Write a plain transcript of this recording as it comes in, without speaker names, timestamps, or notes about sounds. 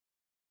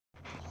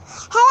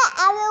Hello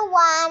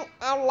everyone,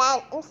 I'm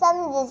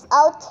 7 years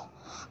old.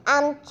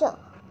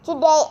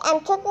 Today I'm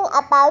talking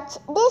about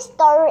this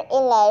story in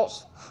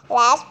English.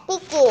 Let's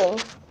begin.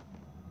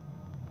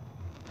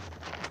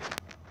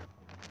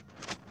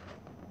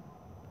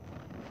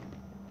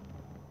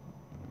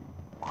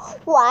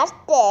 What's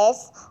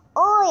this?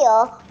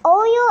 Oil.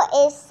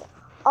 Oils.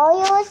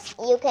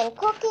 You can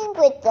cooking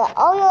with the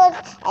oils,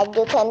 and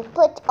you can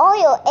put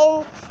oil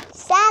in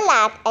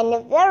salad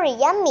and very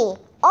yummy.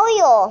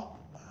 Oil.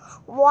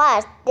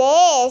 What's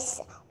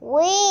this?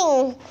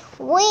 Wing.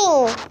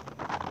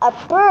 A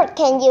bird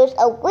can use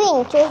a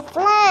wing to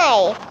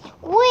fly.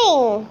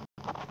 Wing.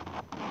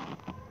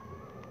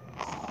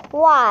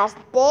 What's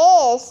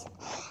this?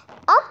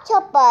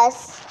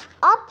 Octopus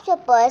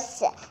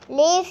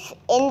lives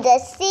in the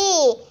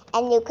sea,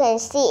 and you can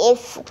see it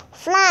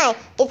fly.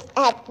 It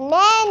has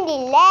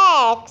many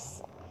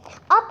legs.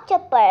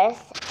 Octopus.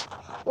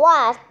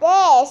 What's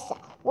this?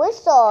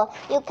 Whistle.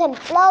 You can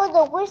blow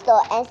the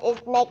whistle and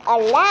it makes a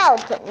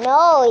loud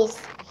noise.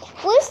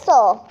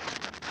 Whistle.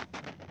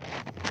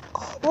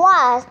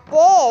 What's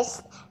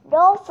this?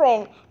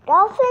 Dolphin.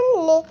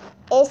 Dolphin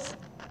is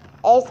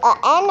an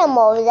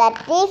animal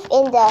that lives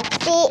in the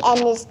sea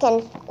and it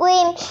can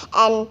swim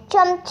and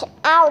jump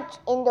out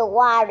in the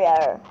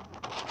water.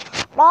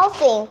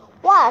 Dolphin.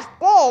 What's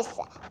this?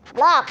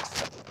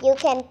 Blocks. You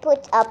can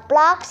put a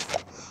blocks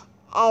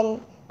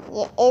and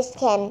it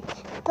can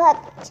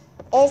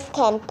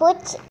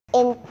put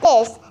in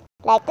this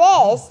like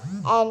this,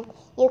 and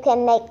you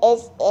can make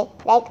it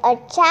like a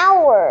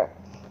tower.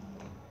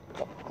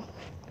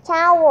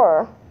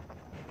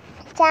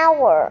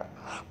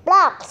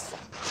 Blocks.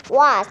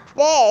 What's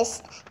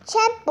this?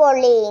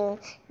 Trampoline.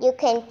 You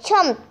can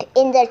jump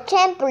in the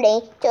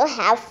trampoline to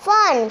have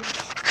fun.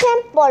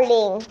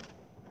 Trampoline.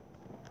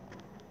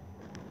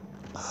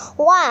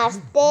 What's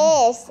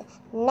this?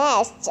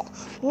 Nest.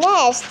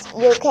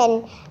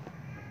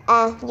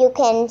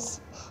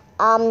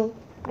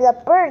 The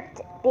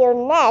bird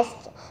build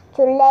nest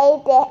to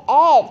lay the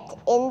egg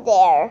in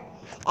there,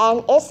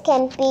 and it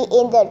can be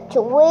in the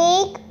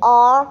twig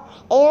or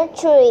in a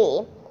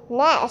tree.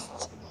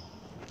 Nest.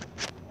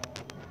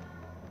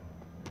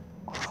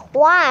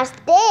 What's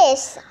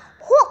this?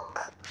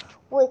 Hook.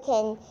 We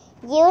can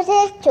use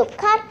it to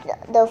cut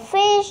the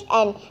fish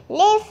and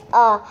lift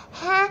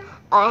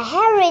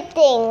hairy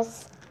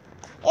things.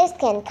 It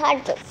can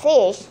cut the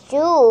fish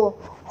too.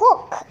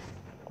 Hook.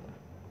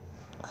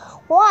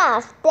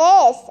 What's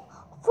this?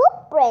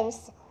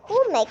 Footprints.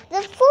 Who makes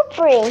the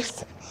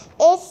footprints?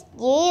 It's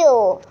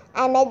you.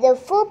 I made the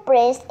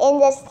footprints in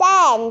the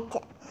sand,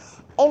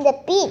 in the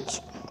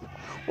beach.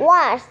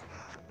 What's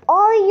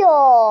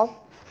oil?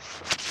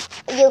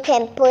 You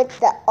can put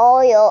the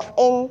oil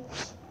in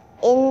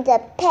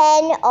the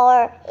pan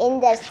or in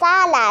the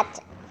salad.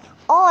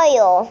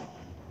 Oil.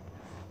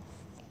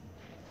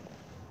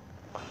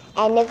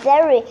 And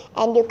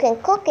you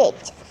can cook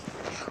it.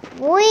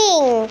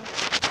 Wing.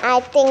 I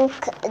think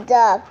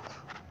the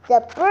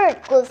bird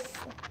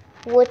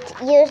would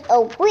use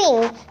a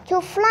wing to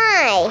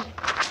fly.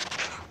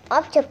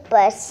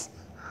 Octopus.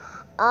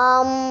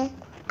 I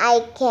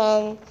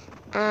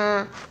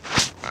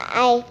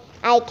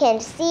can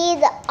see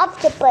the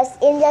octopus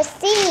in the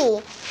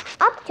sea.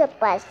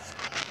 Octopus.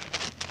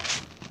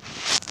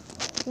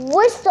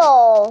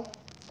 Whistle.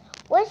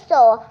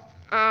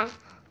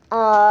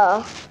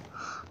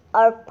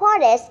 Our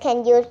potters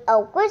can use a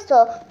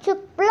whistle to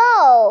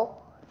blow.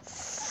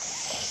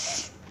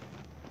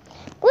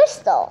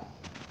 Whistle.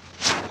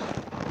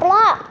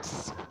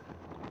 Blocks.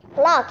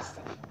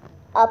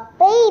 A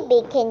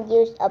baby can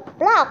use a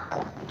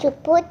block to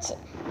put it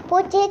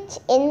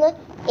in the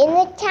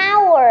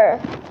tower,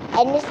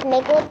 and it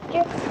makes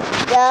the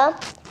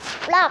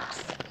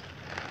blocks.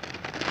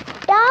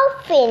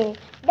 Dolphin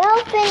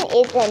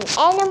is an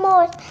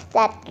animal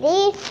that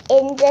lives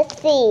in the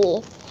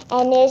sea,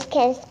 and it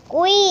can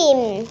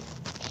scream,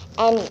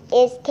 and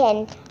it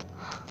can.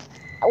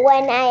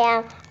 When I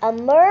am a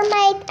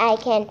mermaid, I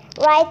can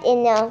ride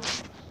in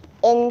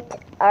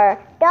a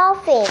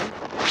dolphin.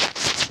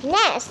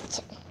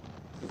 Nest.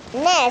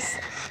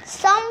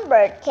 Some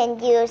bird can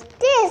use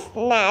this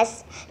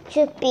nest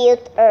to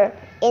build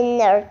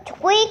in a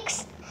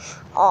twigs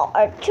or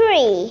a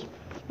tree.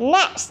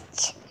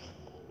 Nest.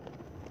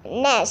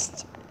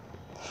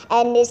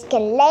 And it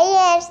can lay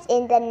eggs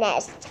in the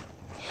nest.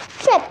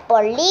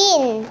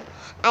 Trampoline.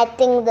 I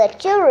think the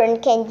children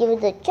can use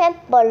the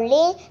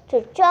trampoline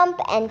to jump.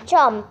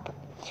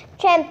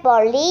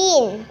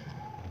 Trampoline.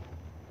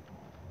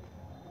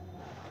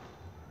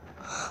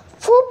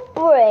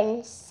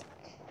 Footprints.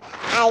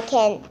 I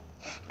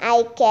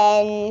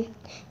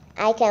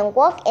can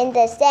walk in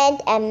the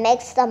sand and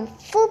make some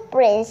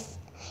footprints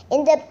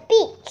in the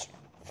beach.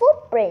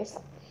 Footprints.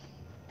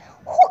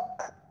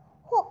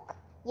 Hook.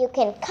 You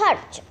can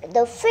cut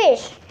the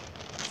fish.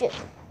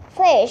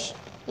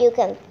 You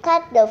can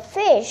cut the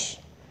fish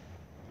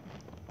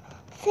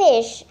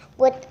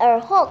with a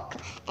hook,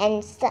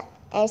 and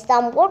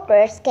some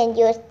workers can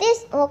use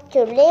this hook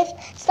to lift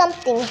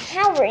something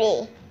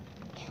heavy.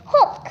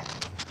 Hook.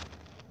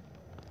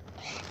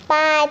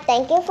 Bye.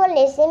 Thank you for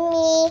listening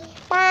me.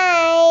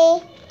 Bye.